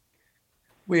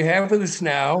We have with us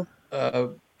now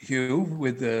Hugh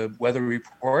with the weather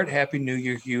report. Happy New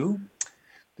Year, Hugh.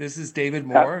 This is David Uh,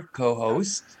 Moore, co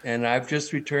host, and I've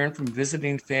just returned from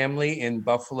visiting family in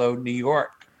Buffalo, New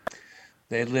York.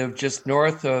 They live just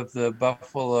north of the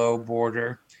Buffalo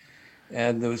border,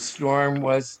 and the storm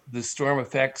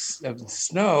effects of the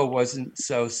snow wasn't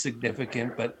so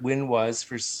significant, but wind was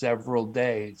for several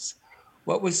days.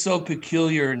 What was so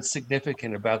peculiar and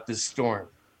significant about this storm?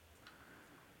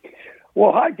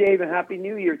 well, hi, Dave, and Happy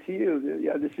New Year to you.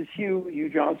 Yeah, this is Hugh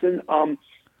Johnson.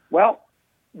 Well,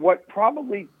 what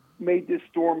probably made this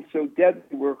storm so deadly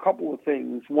were a couple of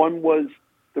things. One was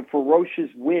the ferocious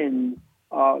wind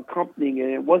accompanying it.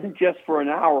 It wasn't just for an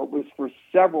hour; it was for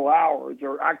several hours,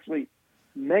 or actually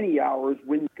many hours.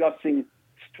 Wind gusting,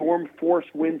 storm force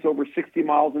winds over 60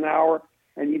 miles an hour,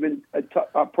 and even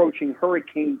approaching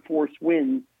hurricane force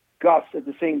wind gusts at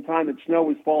the same time that snow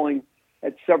was falling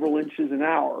at several inches an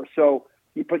hour. So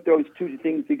you put those two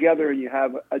things together and you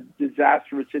have a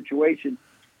disastrous situation.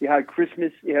 You had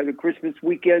a Christmas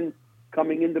weekend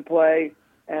coming into play,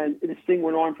 and this thing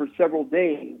went on for several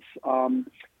days.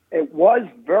 It was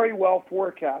very well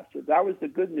forecasted. That was the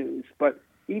good news. But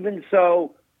even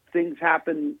so, things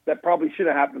happened that probably should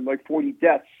have happened, like 40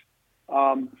 deaths.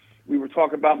 We were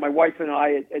talking about my wife and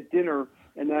I at dinner,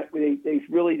 and that they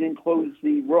really didn't close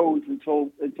the roads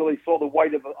until they saw the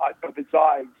white of its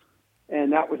eyes,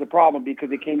 and that was a problem because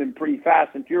it came in pretty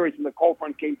fast and furious, and the cold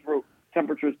front came through.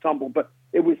 Temperatures tumbled, but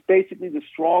it was basically the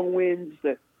strong winds,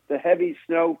 the heavy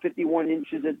snow, 51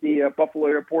 inches at the Buffalo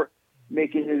airport,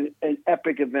 making it an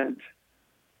epic event.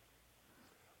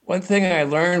 One thing I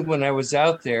learned when I was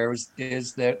out there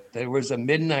is that there was a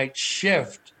midnight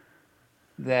shift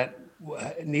that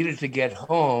needed to get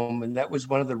home, and that was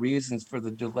one of the reasons for the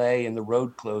delay in the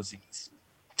road closings.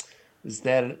 Is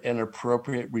that an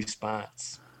appropriate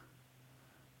response?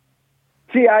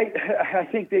 See, I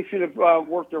think they should have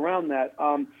worked around that.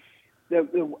 I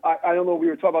don't know if we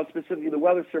were talking about specifically the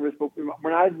weather service, but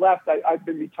when I left, I've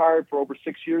been retired for over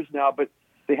 6 years now, but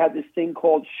they had this thing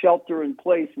called shelter in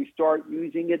place. We started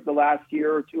using it the last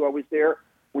year or two I was there.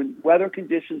 When weather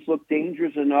conditions looked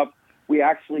dangerous enough, we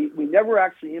never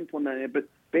actually implemented it, but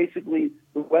basically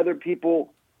the weather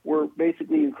people were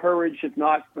basically encouraged, if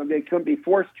not, they couldn't be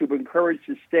forced to, but encouraged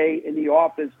to stay in the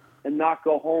office and not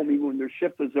go home even when their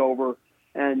shift was over.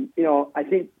 And,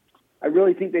 I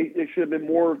really think they should have been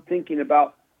more thinking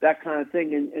about that kind of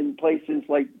thing in places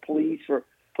like police or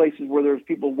places where there's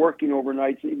people working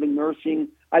overnight, even nursing.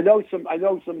 I know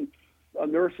some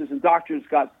nurses and doctors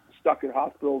got stuck at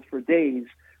hospitals for days,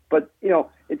 but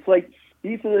it's like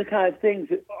these are the kind of things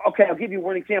that, okay, I'll give you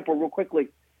one example real quickly.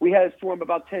 We had a storm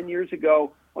about 10 years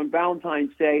ago on Valentine's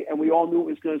Day, and we all knew it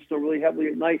was going to snow really heavily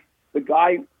at night. The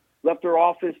guy left our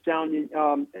office down in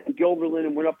Gilderland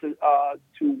and went up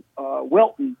to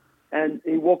Wilton, and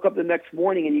he woke up the next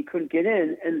morning and he couldn't get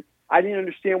in. And I didn't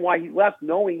understand why he left,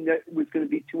 knowing that it was going to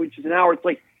be 2 inches an hour. It's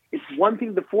like, it's one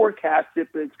thing to forecast it,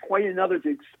 but it's quite another to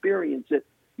experience it.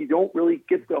 You don't really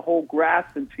get the whole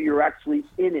grasp until you're actually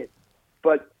in it.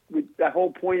 But with that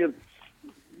whole point of,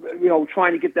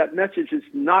 trying to get that message is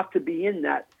not to be in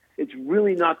that. It's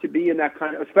really not to be in that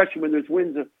kind of, especially when there's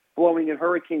winds blowing at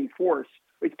hurricane force.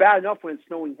 It's bad enough when it's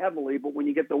snowing heavily, but when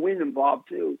you get the wind involved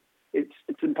too, it's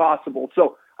impossible.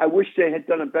 So I wish they had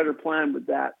done a better plan with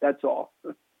that. That's all.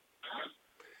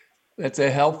 That's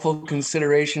a helpful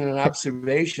consideration and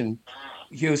observation.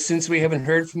 Hugh, since we haven't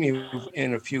heard from you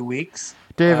in a few weeks,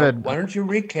 David, why don't you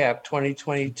recap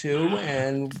 2022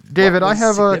 and what David, I was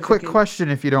have a quick significant? question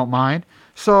if you don't mind.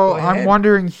 So Go I'm ahead.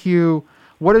 wondering, Hugh,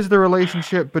 what is the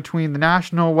relationship between the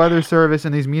National Weather Service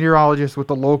and these meteorologists with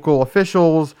the local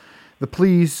officials, the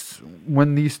police,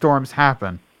 when these storms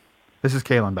happen? This is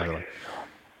Kalen, by the way.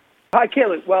 Hi,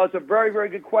 Caleb. Well, it's a very, very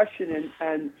good question,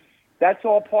 and that's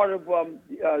all part of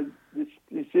this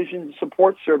Decision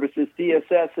Support Services,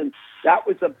 DSS, and that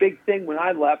was a big thing when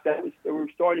I left. There was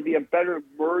starting to be a better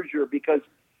merger because,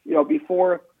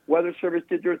 before Weather Service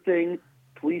did their thing,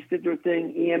 police did their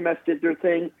thing, EMS did their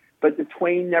thing, but the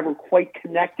twain never quite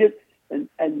connected,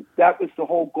 and that was the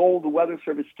whole goal of the Weather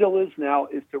Service, still is now,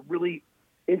 is to really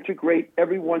integrate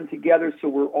everyone together so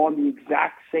we're on the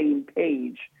exact same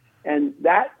page, and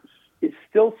that is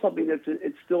still something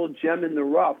it's still a gem in the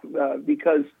rough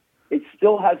because it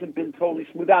still hasn't been totally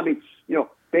smoothed out. I mean,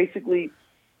 basically,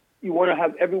 you want to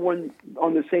have everyone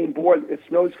on the same board. If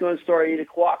snow's going to start at 8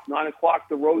 o'clock, 9 o'clock,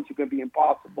 the roads are going to be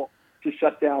impossible to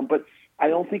shut down. But I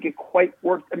don't think it quite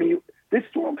worked. I mean, this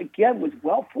storm, again, was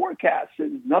well forecast.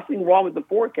 There's nothing wrong with the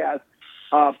forecast,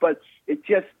 but it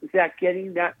just is that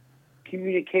getting that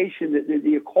communication,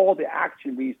 the call to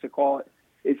action, we used to call it,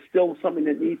 it's still something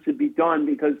that needs to be done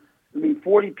because,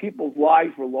 40 people's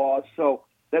lives were lost. So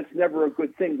that's never a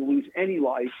good thing to lose any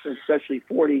life, especially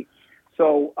 40.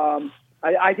 So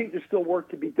I think there's still work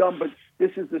to be done, but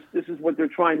this is what they're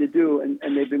trying to do. And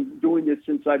they've been doing this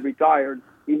since I've retired,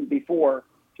 even before,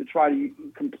 to try to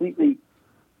completely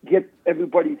get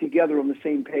everybody together on the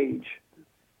same page.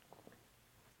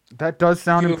 That does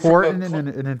sound important,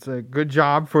 and it's a good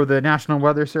job for the National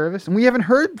Weather Service. And we haven't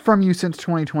heard from you since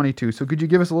 2022. So could you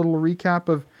give us a little recap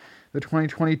of the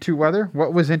 2022 weather?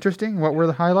 What was interesting? What were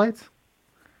the highlights?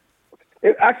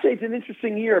 Actually, it's an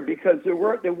interesting year because there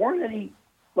weren't any,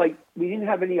 we didn't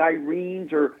have any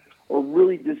Irenes or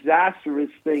really disastrous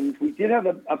things. We did have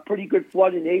a pretty good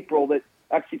flood in April that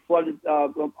actually flooded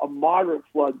a moderate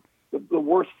flood, the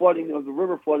worst flooding of the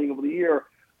river flooding of the year.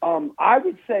 I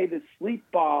would say the sleet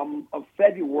bomb of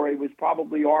February was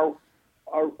probably our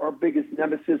biggest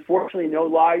nemesis. Fortunately, no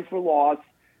lives were lost,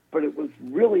 but it was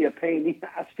really a pain in the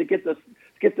ass to get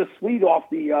the sleet off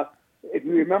the. If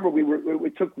you remember,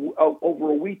 it took over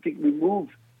a week to remove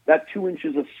that 2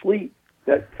 inches of sleet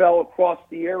that fell across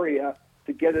the area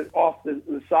to get it off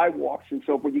the sidewalks and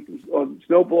so forth.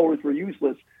 Snow blowers were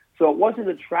useless, so it wasn't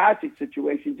a tragic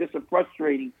situation, just a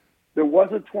frustrating. There was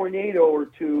a tornado or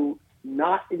two.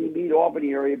 Not in the immediate Albany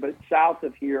area, but south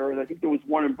of here, and I think there was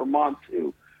one in Vermont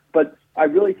too. But I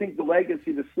really think the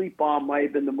legacy, the sleet bomb, might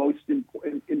have been the most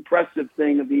impressive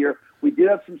thing of the year. We did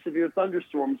have some severe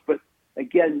thunderstorms, but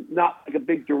again, not like a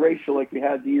big derecho like we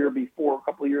had the year before, a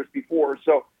couple of years before.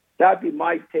 So that'd be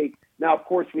my take. Now, of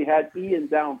course, we had Ian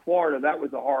down in Florida. That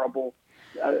was a horrible,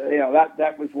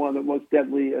 that was one of the most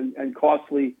deadly and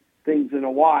costly things in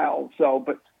a while. So,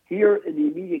 but here in the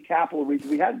immediate capital region,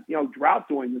 we had, drought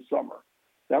during the summer.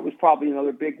 That was probably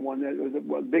another big one. That was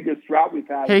the biggest drought we've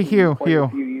had in quite a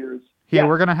few years. Hugh,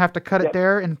 we're going to have to cut it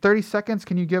there. In 30 seconds,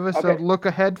 can you give us a look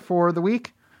ahead for the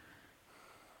week?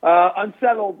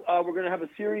 Unsettled, we're going to have a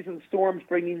series of storms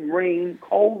bringing rain,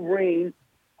 cold rain,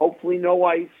 hopefully no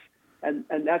ice, and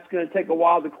that's going to take a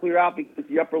while to clear out because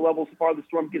the upper levels, as far as the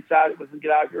storm gets out, it doesn't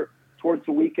get out here towards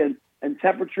the weekend, and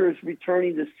temperatures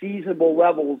returning to seasonable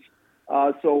levels.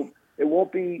 So it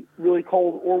won't be really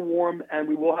cold or warm, and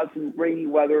we will have some rainy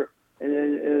weather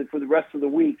for the rest of the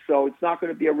week. So it's not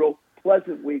going to be a real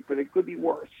pleasant week, but it could be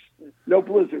worse. No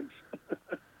blizzards.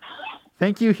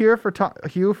 Thank you, Hugh,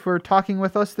 for talking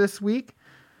with us this week.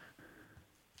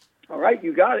 All right,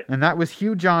 you got it. And that was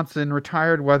Hugh Johnson,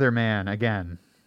 retired weatherman again.